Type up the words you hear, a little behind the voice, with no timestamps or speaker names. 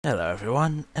Hello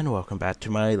everyone, and welcome back to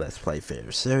my Let's Play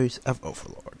favorite series of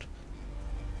Overlord.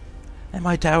 And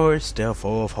my tower is still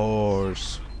full of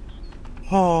whores.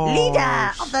 Whores!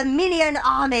 Leader of the Minon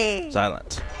army!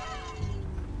 Silence.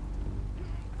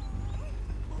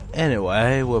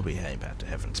 Anyway, we'll be heading back to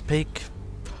Heaven's Peak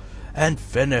and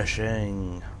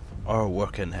finishing our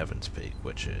work in Heaven's Peak,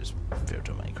 which is Fear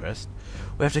to Main Crest.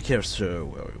 We have to kill Sir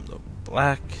William the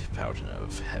Black, Paladin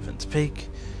of Heaven's Peak,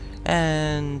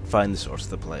 and find the source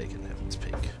of the plague in Heaven's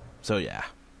Peak. So yeah.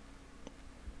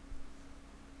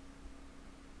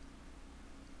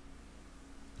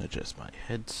 Adjust my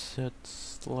headset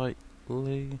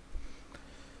slightly.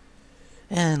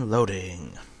 And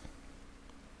loading.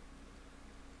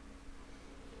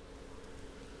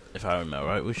 If I remember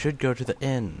right, we should go to the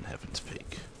inn in Heaven's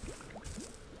Peak.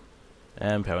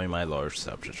 And apparently my large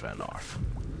sub just ran off.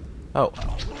 Oh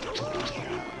well.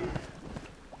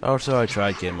 Also, I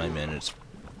tried getting my minutes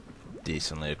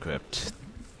decently equipped.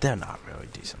 They're not really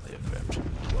decently equipped.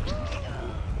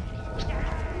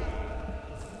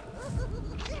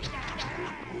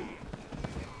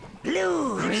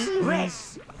 Blue,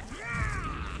 rest.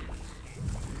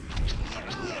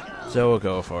 So we'll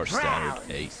go for our standard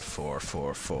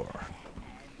 8-4-4-4.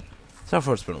 So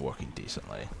far it's been working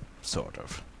decently. Sort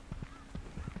of.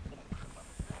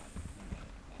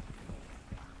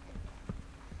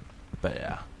 But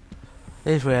yeah.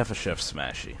 At least we have a Chef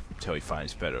Smashy until he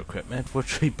finds better equipment,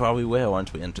 which he probably will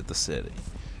once we enter the city.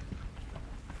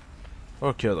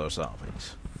 Or kill those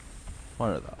zombies.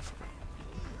 One of those.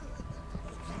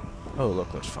 Oh,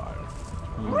 look, there's fire.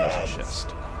 There's a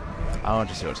chest. I want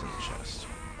to see what's in the chest.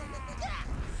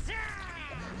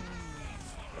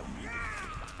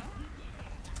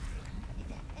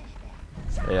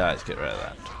 Yeah, let's get rid of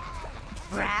that.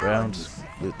 Browns,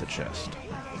 loot the chest.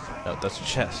 No, that's a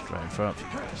chest right in front of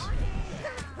you guys.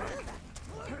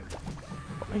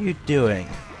 What are you doing?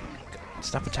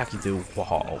 Stop attacking through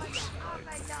walls.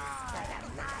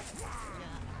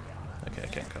 Okay, I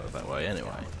can't go that way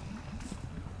anyway.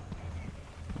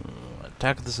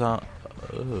 Attack the zombie.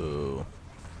 Oh.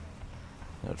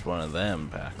 There's one of them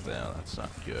back there. That's not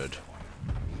good.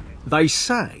 They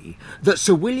say that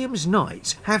Sir William's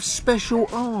knights have special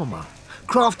armour,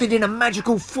 crafted in a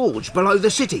magical forge below the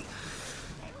city.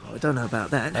 I don't know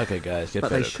about that. Okay, guys, get but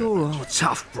better they sure equipment. are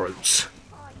tough brutes.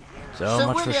 So Sir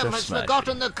much for William Chef has Smashy.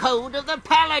 forgotten the code of the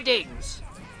paladins.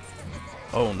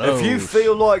 Oh no. If you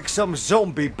feel like some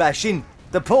zombie bashing,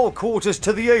 the poor quarter's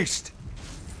to the east.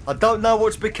 I don't know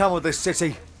what's become of this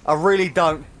city. I really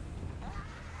don't.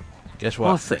 Guess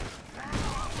what? I think.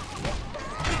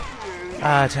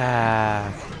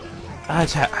 Attack!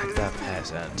 Attack the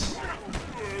peasants.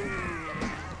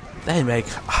 They make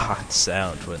odd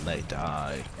sound when they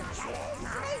die.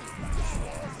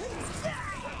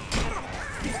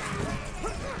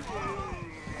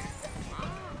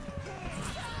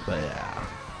 But yeah.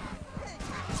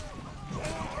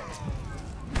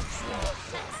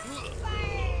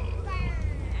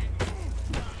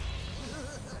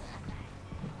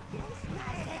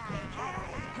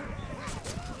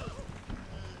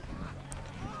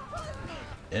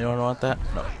 Anyone want that?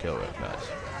 No, kill it, guys.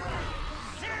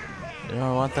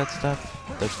 Anyone want that stuff?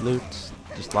 There's loot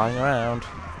just lying around.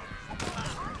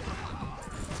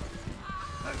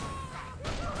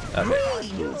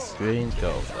 Okay. Greens,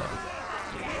 go over there.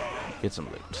 Get some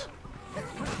loot.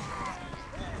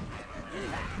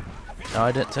 No,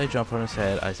 I didn't say jump on his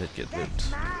head, I said get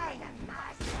loot.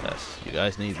 Yes, you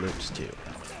guys need loot too.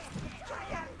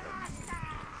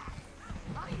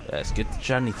 Yes, get the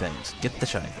shiny things. Get the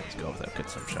shiny things. Go over there, get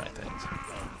some shiny things.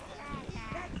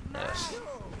 Yes.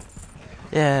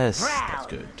 Yes, that's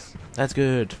good. That's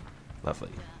good.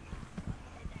 Lovely.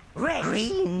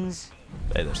 Greens.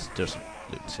 Hey, there's some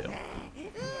loot too.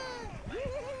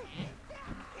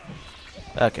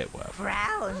 Okay, well.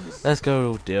 Browns. Let's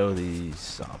go deal with these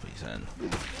zombies then.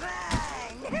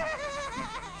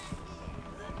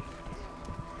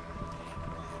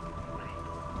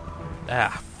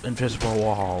 Ah, invisible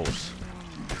walls.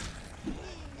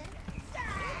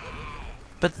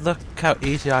 But look how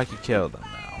easy I could kill them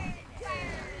now.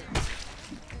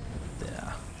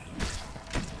 Yeah.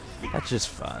 That's just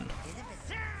fun.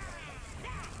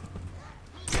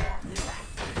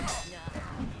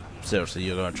 Seriously,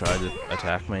 you're gonna try to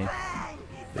attack me?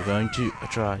 You're going to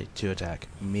try to attack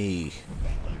me.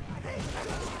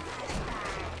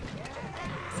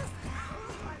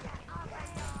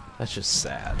 That's just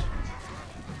sad.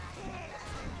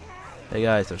 Hey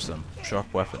guys, there's some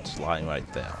sharp weapons lying right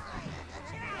there.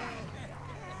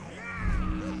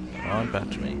 Come on, back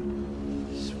to me.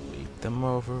 Sweep them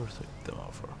over, sweep them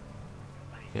over.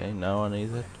 Okay, no one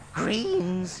needs it.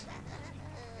 Greens.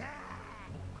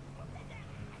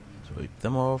 Sweep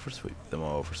them over, sweep them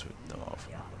over, sweep them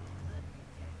over.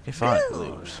 Okay, fine,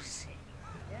 blues.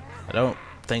 I don't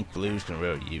think blues can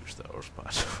really use those,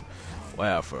 but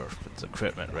well, for its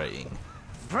equipment rating.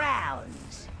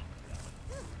 Browns.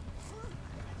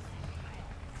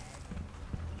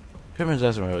 Equipment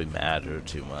doesn't really matter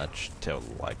too much till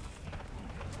like,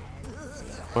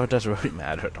 well, it doesn't really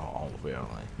matter at all, really.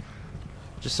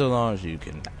 Just so long as you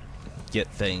can get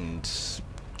things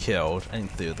killed and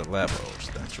through the levels,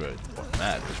 that's really what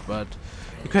matters. But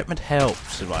equipment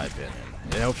helps, in my opinion.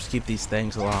 It helps keep these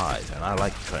things alive, and I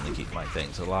like trying to keep my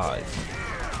things alive.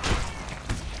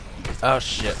 Oh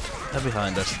shit, they're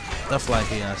behind us. They're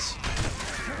flanking us.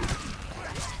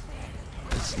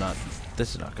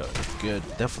 This is not going good.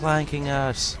 They're flanking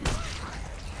us.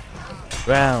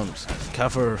 Rounds,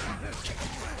 cover.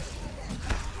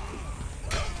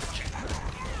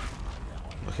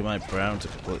 Look at my browns are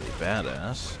completely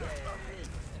badass.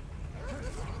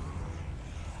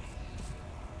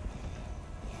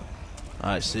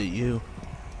 I see you.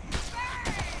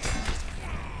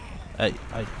 Hey,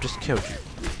 I just killed you.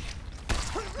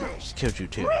 Just killed you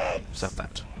too. Stop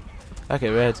that.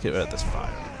 Okay, Reds, get rid of this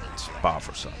fire. It's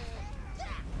bothersome.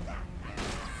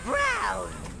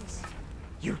 Browns.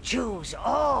 You choose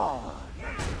all.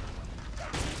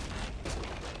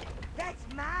 That's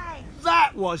mine.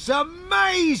 That was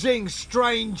amazing,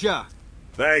 stranger!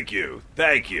 Thank you,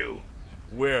 thank you.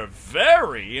 We're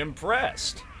very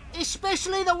impressed.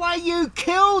 Especially the way you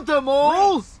killed them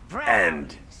all!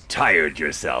 And tired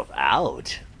yourself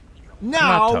out.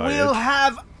 Now tired. we'll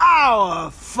have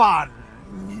our fun!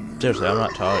 Seriously, I'm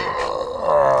not tired.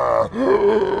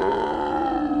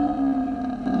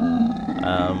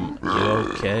 You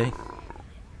okay?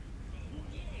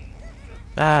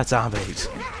 Ah, zombies.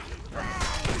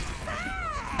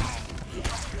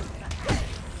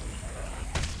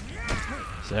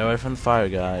 Stay away from the fire,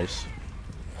 guys.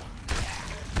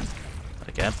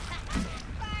 Again.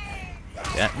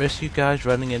 Can't risk you guys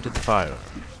running into the fire.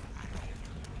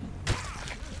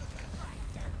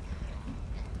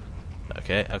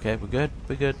 Okay, okay, we're good,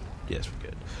 we're good. Yes, we're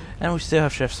good. And we still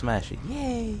have Chef Smashy.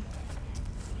 Yay!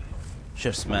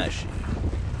 Chef Smashy.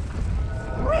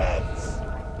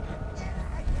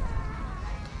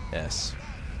 Yes.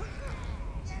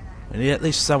 We need at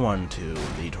least someone to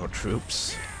lead our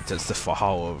troops since the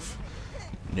fall of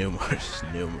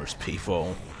numerous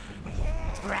people.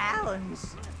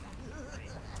 Browns.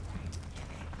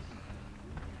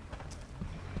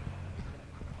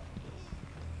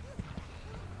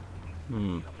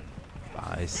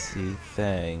 I see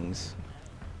things.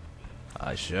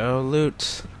 I shall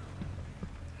loot.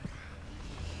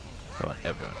 Come on,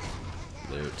 everyone.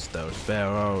 Loot those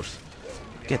barrels.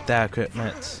 Get that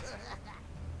equipment.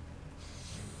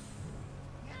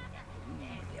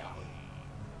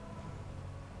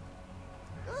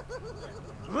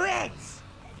 Reds.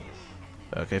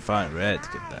 Okay, fine. Reds,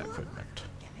 get that equipment.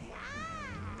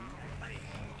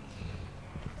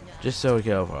 Just so we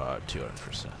get over our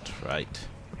 200%, right?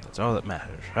 That's all that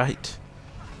matters, right?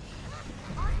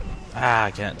 Ah,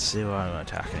 I can't see why I'm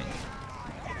attacking.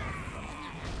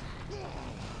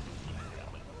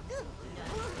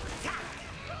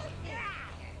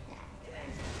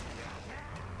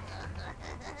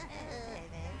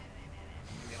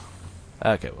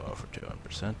 Okay, we're over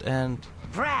 200%, and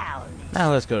Browns.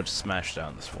 now let's go to smash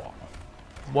down this wall.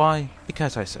 Why?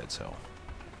 Because I said so.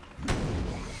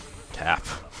 Tap.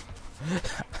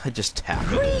 I just tap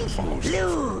it and it falls.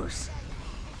 Blues.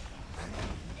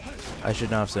 I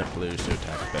should not have sent blues to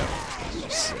attack barrels. That's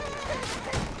just silly.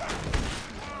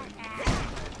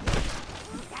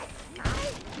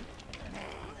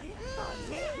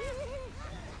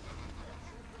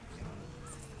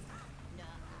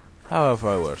 However,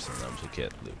 I worse than them to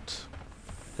get loot.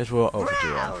 Because we're over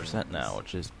 200% now,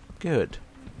 which is good.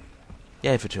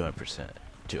 Yay for 200%.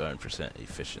 200%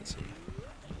 efficiency.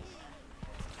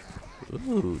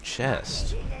 Ooh,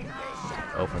 chest.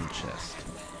 Open chest.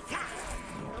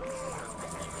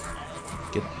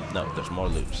 No, there's more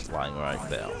loot lying right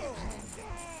there.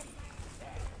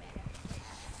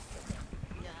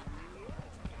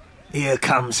 Here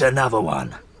comes another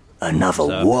one. Another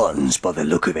So- ones by the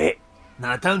look of it.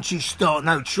 Now don't you start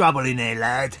no trouble in here,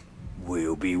 lad.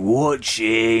 We'll be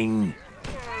watching.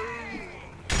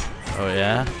 Oh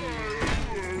yeah?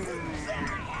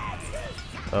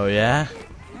 Oh yeah?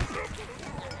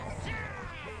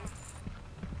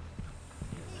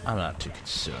 I'm not too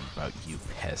concerned about you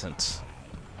peasants.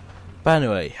 But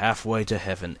anyway, halfway to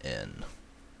Heaven Inn.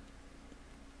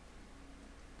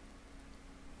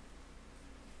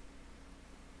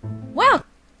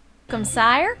 Welcome,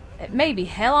 sire. It may be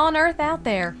hell on earth out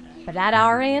there, But at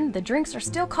our end, the drinks are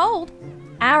still cold.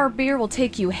 Our beer will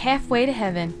take you halfway to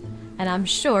heaven, and I'm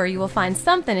sure you will find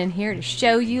something in here to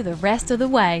show you the rest of the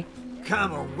way.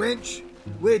 Come on, wench.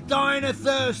 We're dying of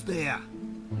thirst here.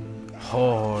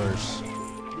 Whores.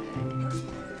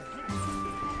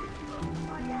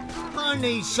 I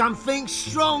need something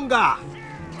stronger.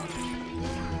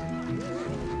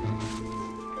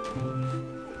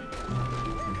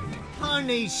 I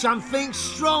need something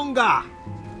stronger.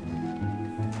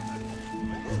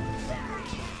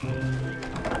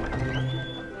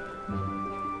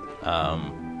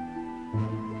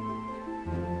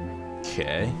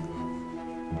 Okay.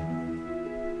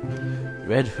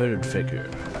 Red hooded figure.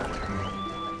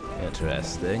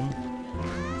 Interesting.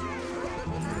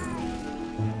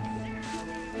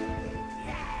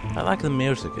 I like the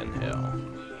music in here.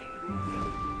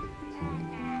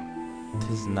 It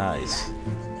is nice.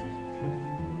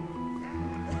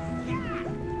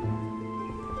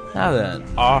 Now then,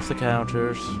 off the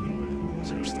counters.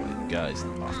 Seriously, guys,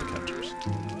 off the counters.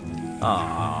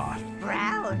 Ah.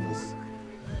 Browns.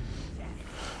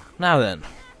 Now then.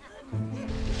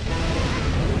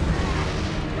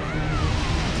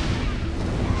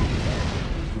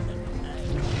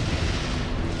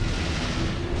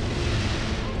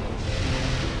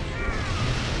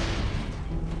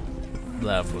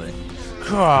 Lovely.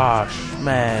 Crush,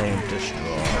 maim, destroy.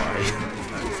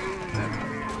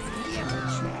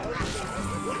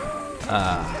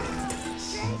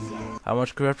 How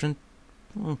much corruption?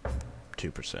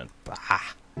 2%. Bah.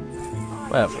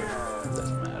 Whatever.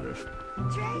 Doesn't matter.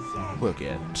 We'll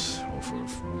get over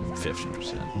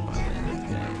 50% by the end of the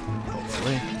game,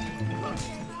 hopefully.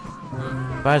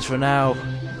 But as for now,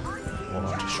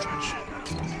 more destruction.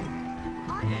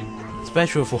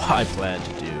 Especially for what I plan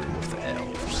to do with the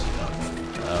elves.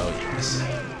 Oh yes.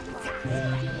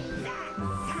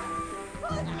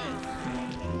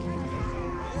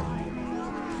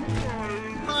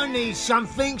 I need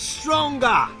something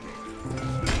stronger.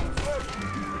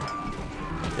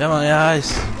 Come on,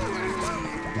 guys.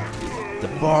 The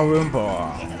barroom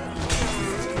bar.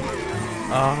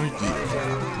 Oh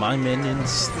yeah. My minions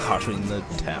slaughtering the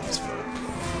townsfolk.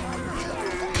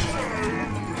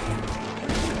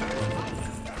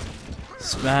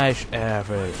 Smash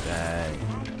everything.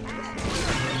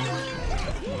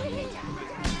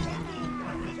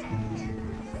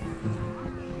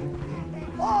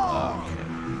 Okay.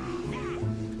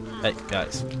 Hey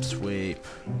guys, sweep.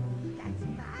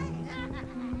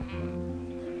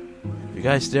 You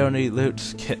guys still need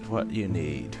loot, get what you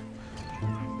need.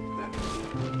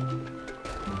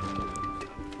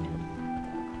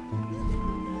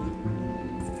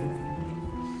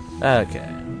 Okay.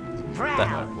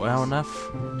 That went well enough.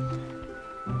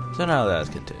 So now let's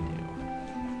continue.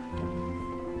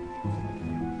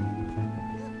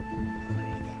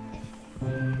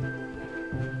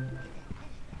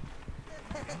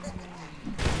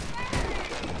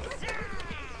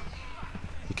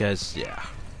 Because, yeah.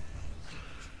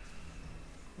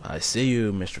 I see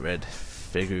you, Mr. Red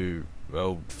Figure,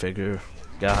 Road Figure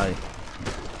Guy.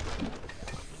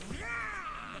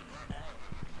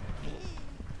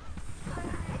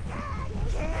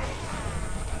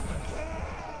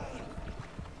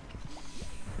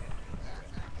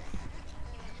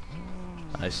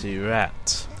 I see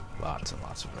rats. Lots and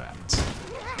lots of rats.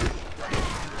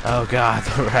 Oh god,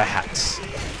 the rats.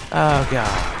 Oh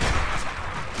god.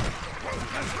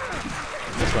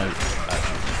 This one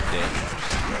actually dangerous.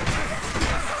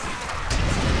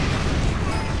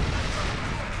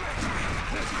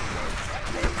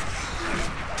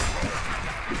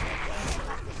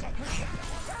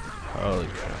 Holy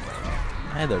crap.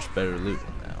 Hey, there's better loot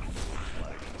now.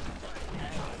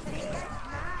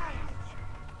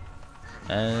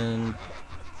 And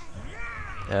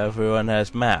everyone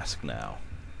has masks now.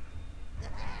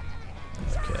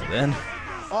 Okay then.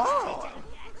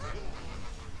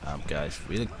 Guys,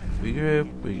 regroup.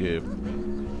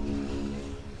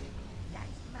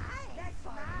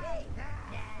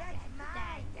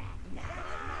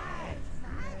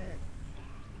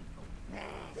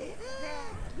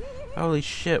 Holy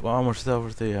shit, we're almost over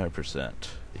 300%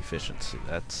 efficiency.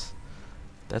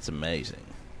 That's amazing.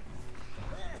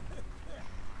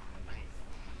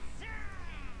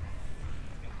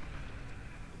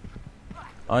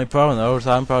 Only problem though is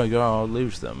I'm probably gonna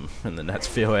lose them in the next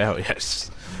few areas.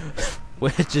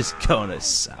 Which is gonna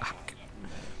suck.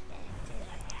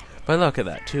 But look at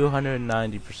that,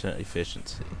 290%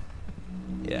 efficiency.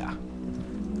 Yeah.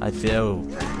 I feel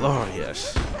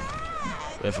glorious.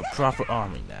 We have a proper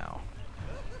army now.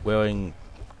 Wearing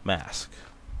mask.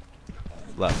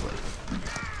 Lovely.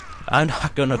 I'm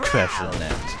not gonna question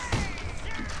that.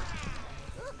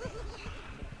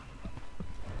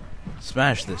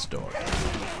 Smash this door.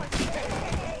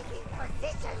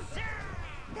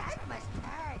 That must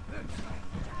hurt.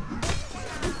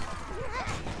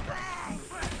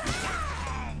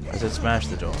 I said smash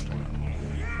the door.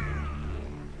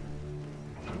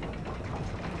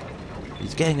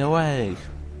 He's getting away.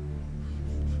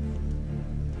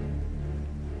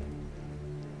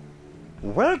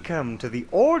 Welcome to the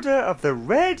Order of the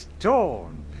Red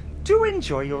Dawn. Do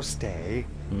enjoy your stay.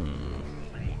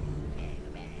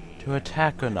 To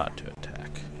attack or not to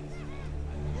attack?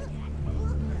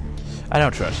 I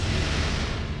don't trust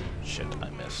you. Shit, I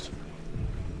missed.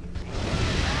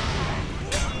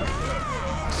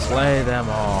 Slay them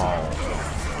all.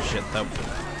 Shit, that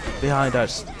behind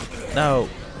us. No.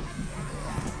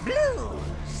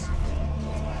 Blues.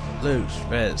 Blues,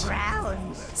 res.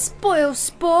 Browns. Spoil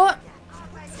sport.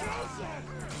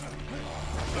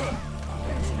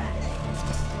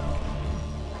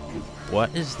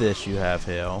 What is this you have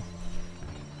here?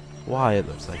 Why, it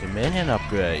looks like a minion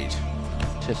upgrade.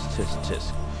 Tisk, tisk,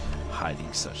 tisk.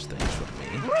 Hiding such things from me.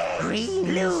 Green.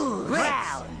 Blue.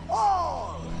 Brown.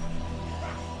 All.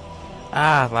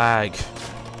 Ah, lag.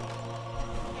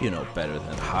 You know better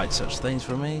than to hide such things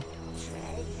from me.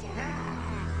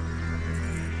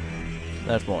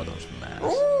 That's more of those masks.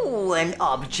 Ooh, an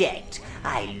object.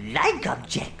 I like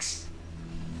objects.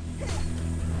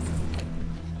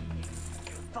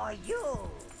 For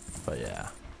you. But yeah.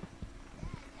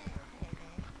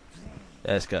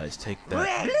 Yes, guys, take that.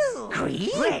 Red. Blue. Green.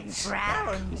 Reds.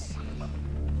 Browns.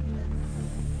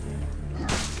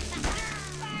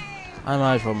 I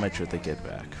might as well make sure they get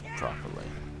back properly.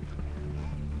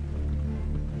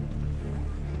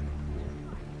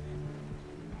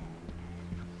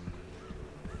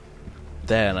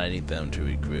 Then I need them to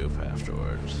regroup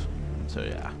afterwards. So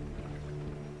yeah.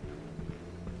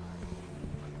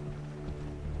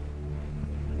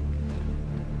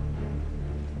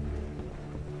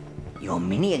 Your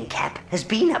minion cap has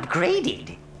been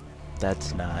upgraded.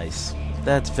 That's nice.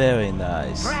 That's very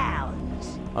nice.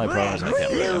 Browns. I promise I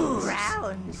can't Blue.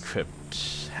 Browns.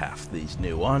 encrypt half these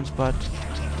new ones, but...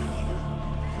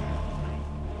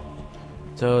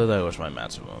 So that was my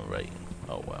maximum rating.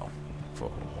 Oh well. For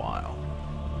a while.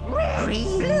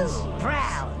 Green. Blue.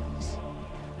 Browns.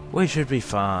 We should be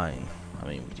fine. I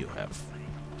mean, we do have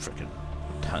frickin'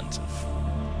 tons of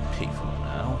people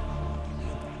now.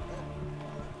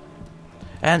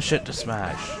 And shit to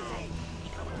smash.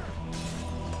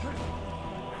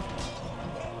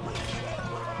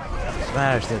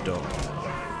 Smash the door.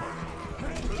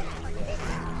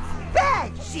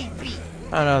 Bad sheepy.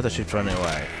 Oh no, the sheep's running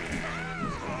away.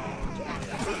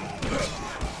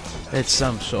 It's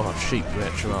some sort of sheep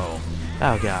ritual.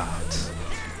 Oh god.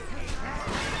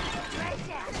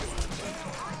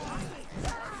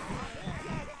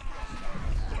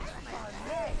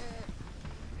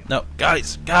 No,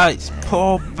 guys,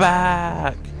 pull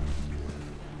back.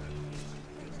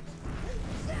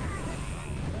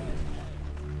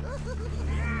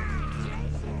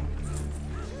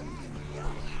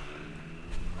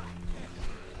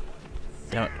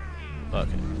 Damn it.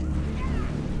 Okay.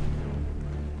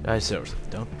 Guys, seriously,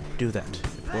 don't do that.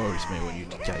 It worries me when you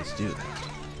guys do that.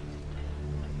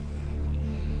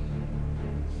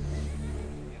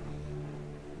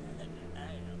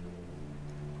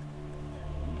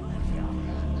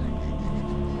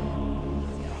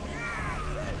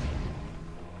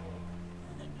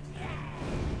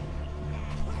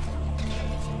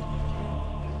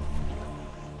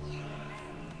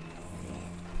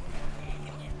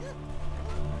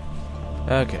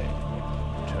 Okay.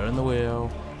 Turn the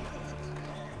wheel.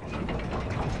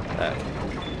 Okay.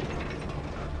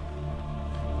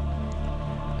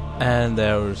 And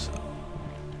there was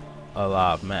a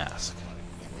lot of masks.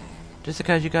 Just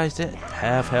because you guys didn't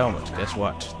have helmets, guess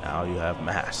what? Now you have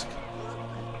masks.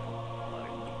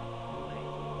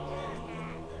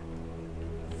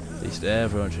 At least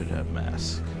everyone should have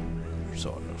masks.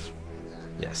 Sort of.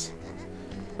 Yes.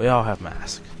 We all have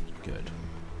masks. Good.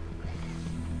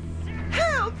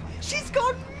 Help! She's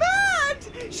gone mad!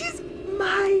 She's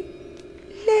my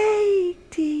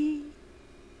lady.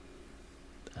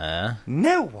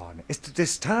 No one is to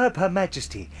disturb Her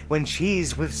Majesty when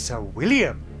she's with Sir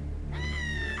William.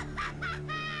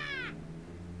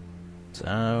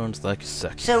 Sounds like a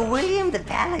succubus. So William the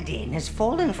Paladin has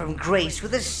fallen from grace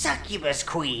with a succubus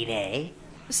queen, eh?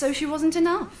 So she wasn't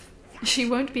enough. She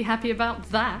won't be happy about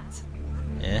that.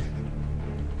 Eh?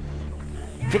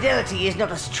 Fidelity is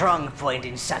not a strong point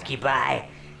in succubi.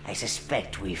 I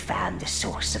suspect we found the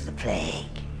source of the plague.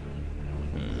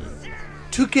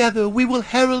 Together we will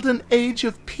herald an age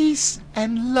of peace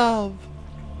and love.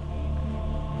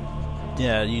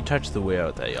 yeah, you touch the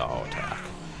wheel, they all attack.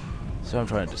 So I'm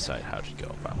trying to decide how to go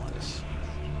about this.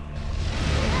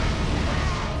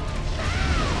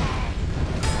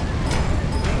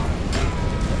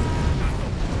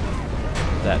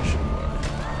 That should work.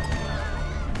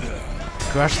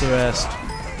 Crush the rest.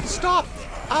 Stop!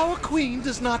 Our queen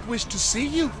does not wish to see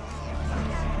you.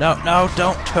 No, no,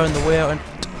 don't turn the wheel, and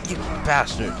you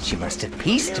bastard. She must have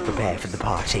peace to prepare for the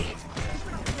party.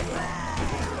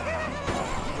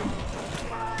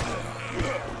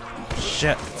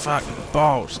 Shit, fuck,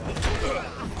 balls.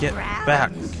 Get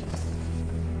back.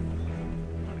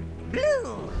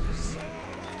 Blues.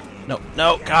 No,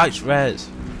 no, guys, res.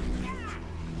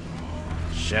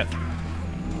 Shit.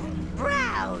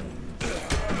 Brown.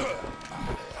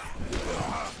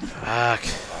 Fuck.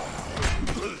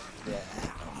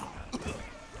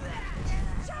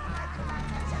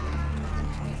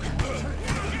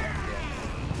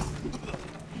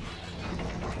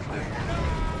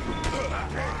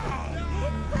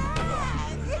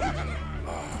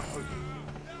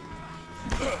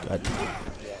 God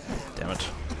damn it.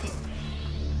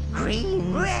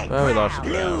 Green, red, Well, we lost the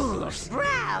blues,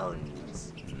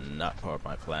 browns. Not part of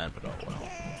my plan, but oh well.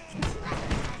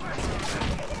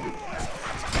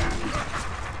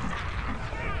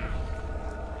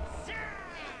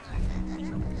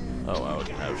 Oh, I would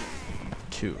have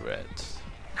 2 reds.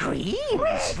 Green,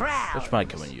 brown. Which might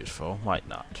come in useful, might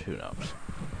not, who knows.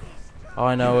 All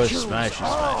I know is smashy,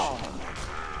 smashy.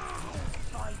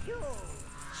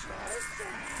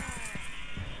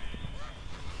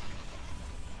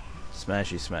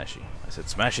 Smashy, smashy. I said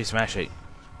smashy, smashy.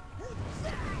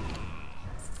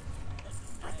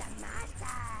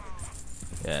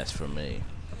 Yeah, it's for me.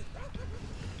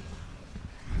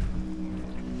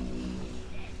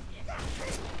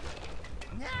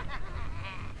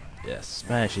 Yes,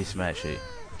 smashy, smashy.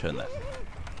 Turn that.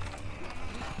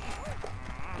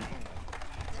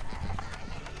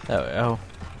 There we go.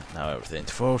 Now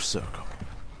everything's full circle.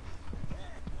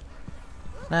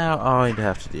 Now all I'd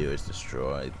have to do is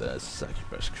destroy the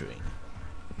succubus screen.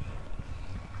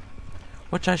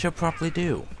 Which I shall properly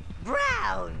do.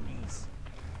 Browns.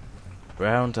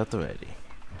 Browns at the ready.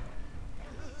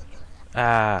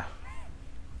 Ah.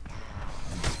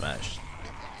 Smash.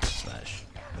 Smash.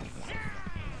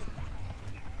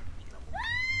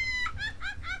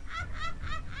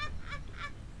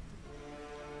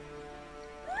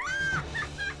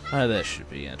 Ah, that should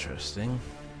be interesting.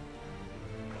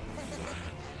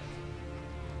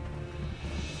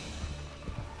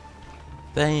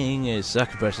 Thing is,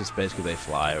 succubuses basically they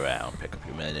fly around, pick up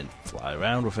your men and fly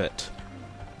around with it.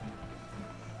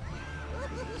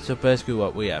 So basically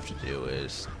what we have to do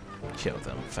is kill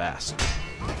them fast.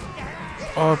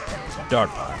 Or dart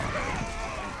bomb.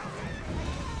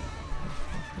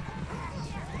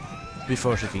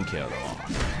 Before she can kill them off.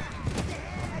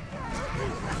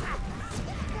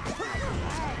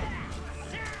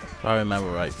 If I remember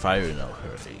right, fire no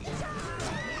hurry.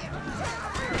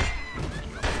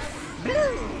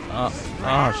 Oh,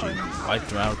 she wiped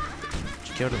them out.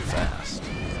 She killed them fast.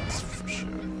 That's for sure.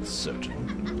 It's certain.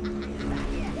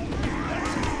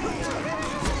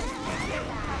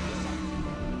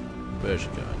 Where's she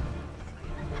going?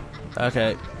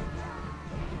 Okay.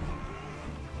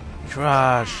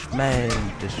 Crush,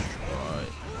 maim, destroy.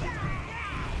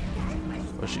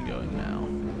 Where's she going now?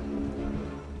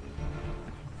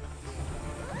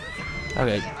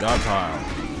 Okay, dog pile.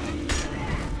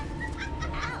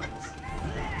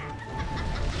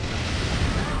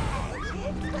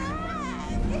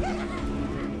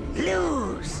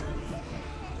 Blues.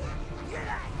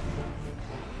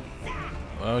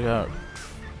 Well, we got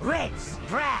Reds,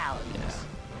 browns.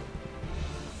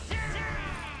 yeah.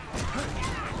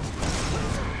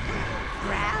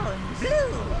 Brown,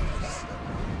 blues.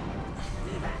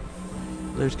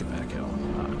 Blues get back out.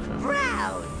 Oh, crap.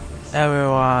 Browns.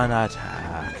 Everyone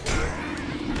attack.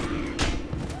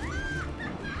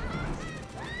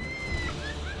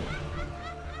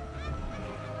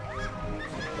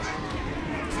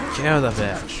 Kill the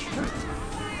bitch.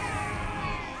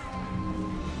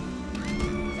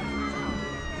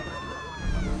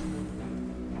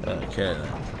 Okay then.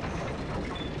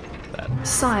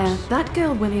 Sire, that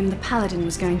girl William the Paladin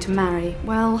was going to marry,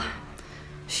 well,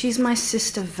 she's my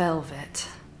sister Velvet.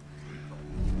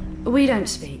 We don't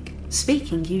speak.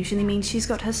 Speaking usually means she's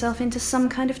got herself into some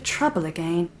kind of trouble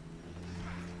again.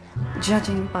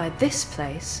 Judging by this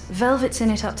place, Velvet's in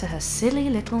it up to her silly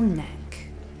little neck.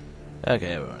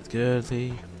 Okay, everyone's good.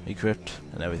 Equipped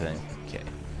and everything. Okay.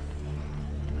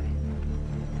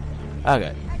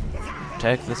 Okay.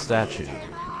 Take the statue.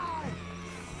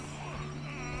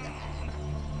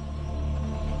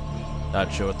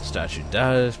 Not sure what the statue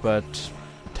does, but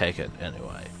take it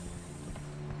anyway.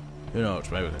 Who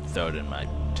knows, maybe we could throw it in my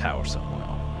tower somewhere.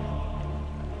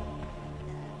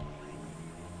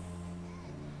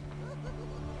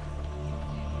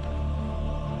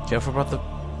 Careful about the...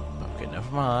 Okay,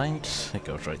 never mind. It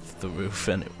goes right through the roof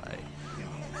anyway.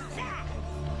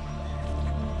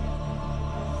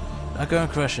 Not going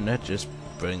crushing it, just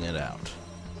bring it out.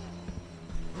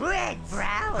 Red,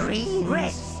 brown, green,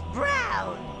 red,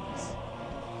 browns.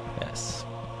 Yes.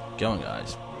 Go on,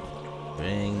 guys.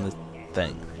 Bring the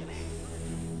thing.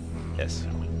 Yes.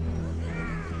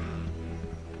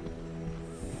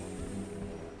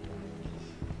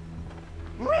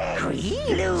 Red, green,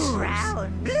 blue,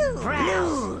 brown, blue,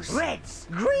 blues, reds,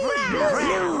 green,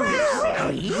 blues,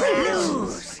 green,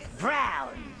 blues,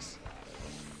 browns.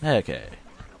 Okay.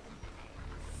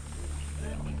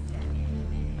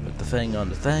 Put the thing on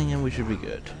the thing and we should be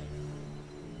good.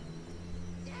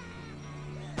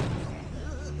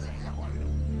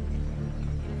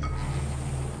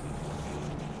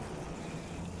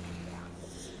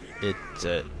 It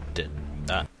did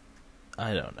not.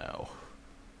 I don't know.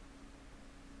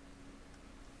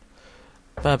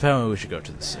 But apparently we should go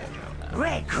to the center now.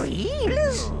 Red, green,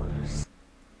 blues.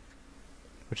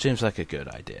 Which seems like a good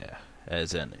idea,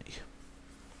 as any.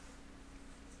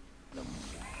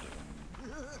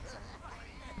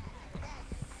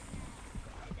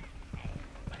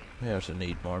 We also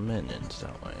need more minions,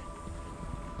 don't we?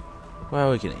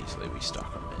 Well, we can easily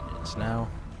restock our minions now.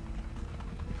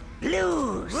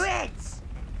 Blues, reds,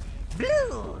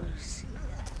 blues.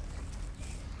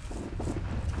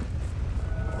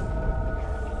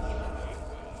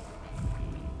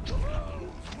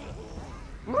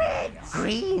 Red,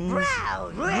 green,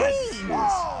 brown, greens,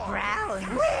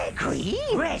 brown, red,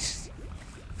 green, red.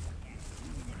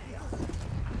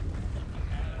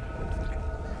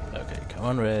 Okay, come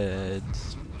on,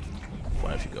 reds. Why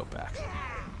don't you go back?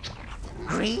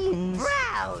 Greens,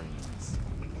 browns.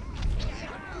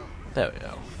 There we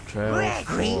go. Trail, Red,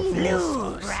 green,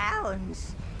 blues,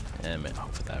 browns. And man,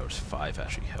 hopefully that was 5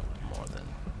 actually helped more than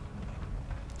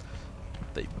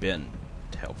they've been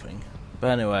helping. But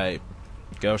anyway,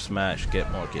 go smash,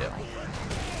 get more gil.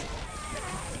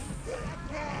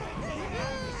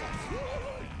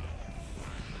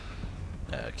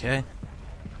 Okay.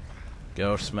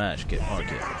 Go smash, get more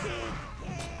gil.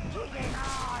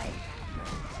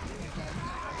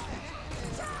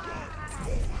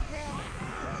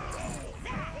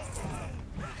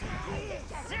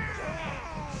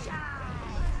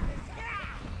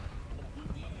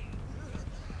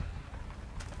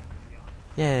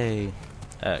 Yay.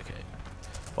 Okay.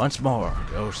 Once more,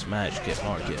 go smash, get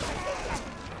more gil.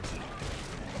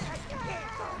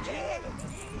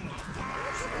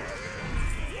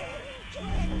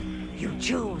 You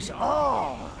choose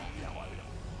all.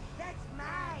 That's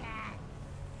mine.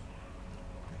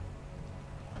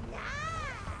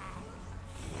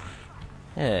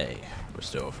 Hey, we're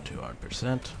still over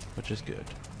 200%, which is good.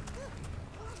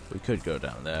 We could go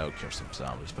down there, kill some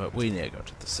zombies, but we need to go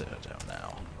to the Citadel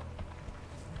now.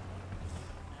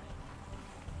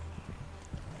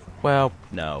 Well,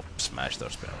 no, smash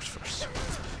those barrels first.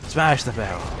 Smash the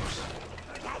barrels!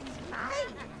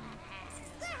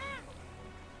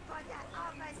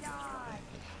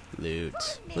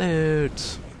 Loot.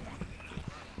 Loot!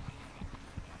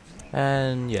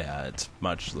 And yeah, it's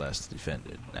much less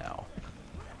defended now,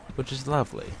 which is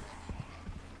lovely.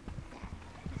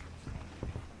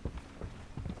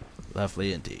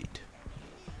 Lovely indeed.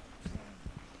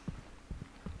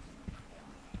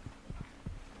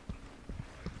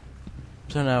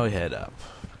 So now we head up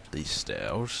these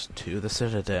stairs to the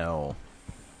Citadel.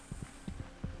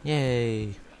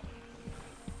 Yay!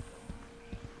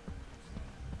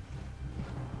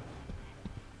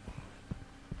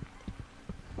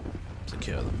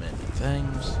 Secure the many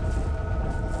things.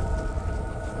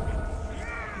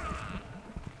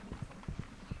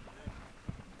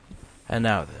 And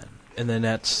now then, in the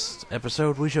next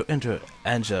episode we shall enter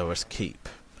Angela's Keep.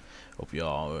 Hope you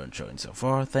all are enjoying so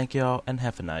far. Thank you all and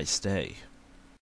have a nice day.